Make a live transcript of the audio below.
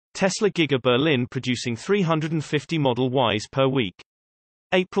Tesla Giga Berlin producing 350 Model Ys per week.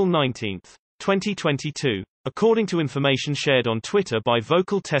 April 19, 2022. According to information shared on Twitter by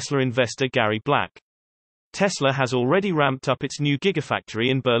vocal Tesla investor Gary Black, Tesla has already ramped up its new Gigafactory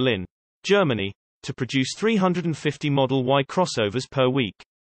in Berlin, Germany, to produce 350 Model Y crossovers per week.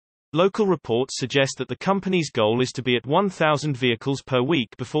 Local reports suggest that the company's goal is to be at 1,000 vehicles per week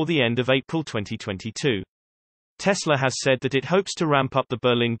before the end of April 2022. Tesla has said that it hopes to ramp up the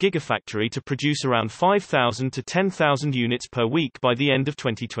Berlin Gigafactory to produce around 5,000 to 10,000 units per week by the end of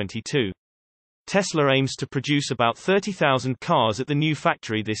 2022. Tesla aims to produce about 30,000 cars at the new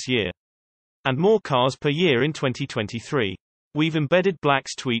factory this year, and more cars per year in 2023. We've embedded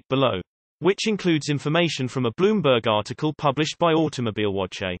Black's tweet below, which includes information from a Bloomberg article published by Automobile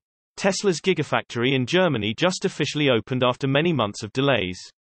Watch. Tesla's Gigafactory in Germany just officially opened after many months of delays.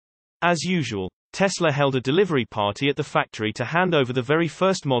 As usual, Tesla held a delivery party at the factory to hand over the very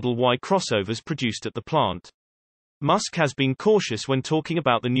first Model Y crossovers produced at the plant. Musk has been cautious when talking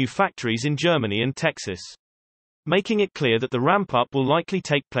about the new factories in Germany and Texas, making it clear that the ramp-up will likely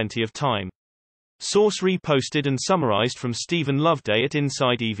take plenty of time. Source reposted and summarized from Steven Loveday at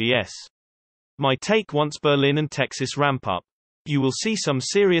insideevs. My take: once Berlin and Texas ramp up, you will see some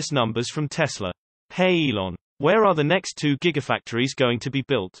serious numbers from Tesla. Hey Elon, where are the next 2 Gigafactories going to be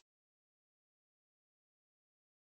built?